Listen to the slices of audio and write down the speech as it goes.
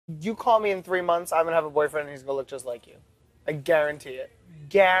You call me in 3 months, I'm gonna have a boyfriend and he's gonna look just like you. I guarantee it.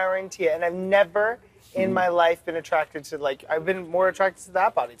 Guarantee it. And I've never in my life been attracted to, like, I've been more attracted to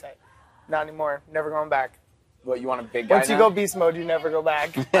that body type. Not anymore. Never going back. What, you want a big guy Once you now? go beast mode, you never go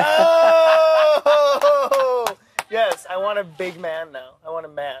back. Oh! Yes, I want a big man now. I want a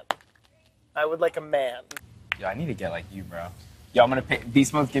man. I would like a man. Yo, I need to get like you, bro. Yo, I'm gonna pay.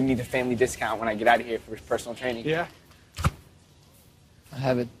 Beast Mode's giving me the family discount when I get out of here for personal training. Yeah. I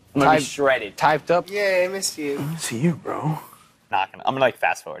have it I'm gonna be shredded. typed up. Yeah, I missed you. I see you, bro. I'm gonna like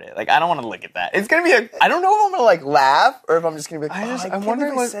fast forward it. Like I don't want to look at that. It's gonna be I don't know if I'm gonna like laugh or if I'm just gonna be like, I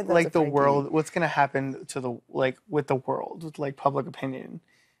wonder what, like, the world, what's gonna happen to the, like, with the world, with, like, public opinion.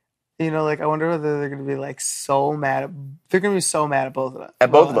 You know, like, I wonder whether they're gonna be, like, so mad. They're gonna be so mad at both of us.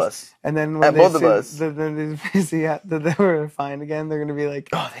 At both of us. And then when At they both of see, us. then they see that they were fine again, they're gonna be like,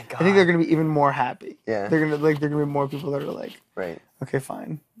 Oh, thank God. I think they're gonna be even more happy. Yeah. They're gonna be more people that are like, Right. okay,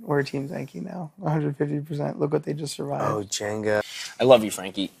 fine, we're Team Zanky now, 150%. Look what they just survived. Oh, Jenga. I love you,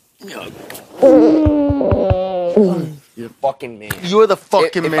 Frankie. You're the fucking man. You're the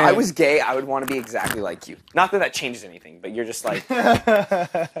fucking If man. I was gay, I would want to be exactly like you. Not that that changes anything, but you're just like...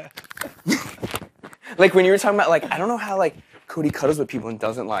 like when you were talking about, like, I don't know how, like, Cody cuddles with people and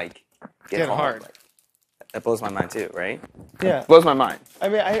doesn't, like, get hard. Like, that blows my mind, too, right? Yeah. Blows my mind. I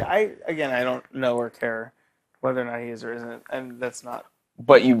mean, I again, I don't know or care whether or not he is or isn't, and that's not.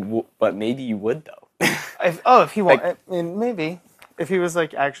 But but maybe you would, though. If he Like- I mean, maybe. If he was,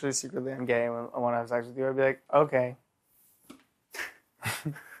 like, actually secretly I'm gay and I want to have sex with you, I'd be like, okay.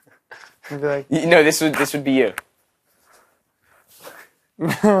 I'd be like, No, this would be you.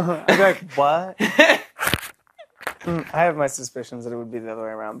 I'd be like, what? I have my suspicions that it would be the other way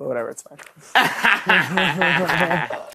around, but whatever, it's fine.